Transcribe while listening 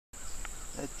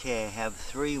Okay, I have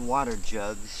 3 water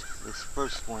jugs. This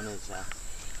first one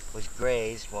was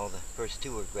grazed. Well, the first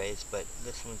 2 were grazed, but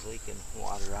this one's leaking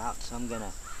water out, so I'm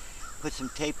gonna put some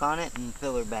tape on it and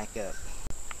fill her back up.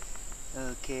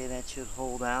 Okay, that should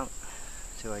hold out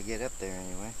till I get up there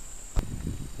anyway.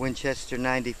 Winchester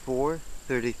 94,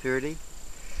 30-30.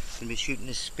 Gonna be shooting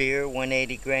a spear,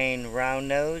 180 grain round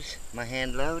nose, my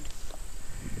hand load.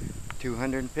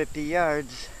 250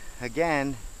 yards.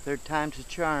 Again, 3rd time's a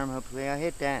charm. Hopefully I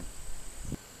hit that.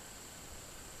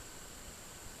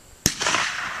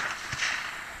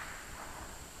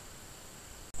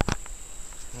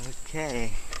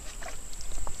 Okay,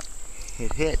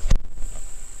 it hit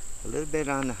a little bit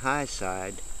on the high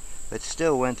side, but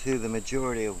still went through the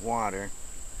majority of water.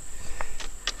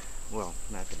 Well,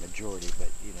 not the majority, but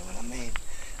you know what I mean.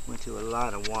 Went through a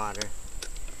lot of water.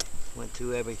 Went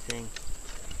through everything.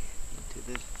 Into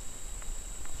the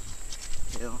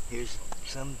hill. Here's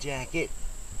some jacket.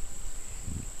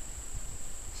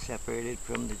 Separated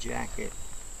from the jacket.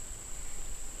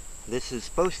 This is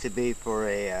supposed to be for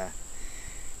a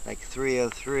like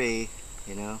 303,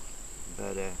 you know,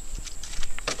 but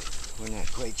we're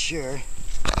not quite sure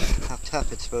how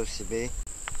tough it's supposed to be.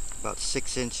 About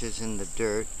 6 inches in the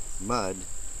dirt, mud.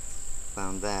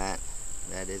 Found that.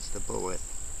 That is the bullet.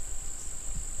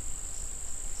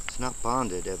 It's not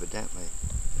bonded, evidently.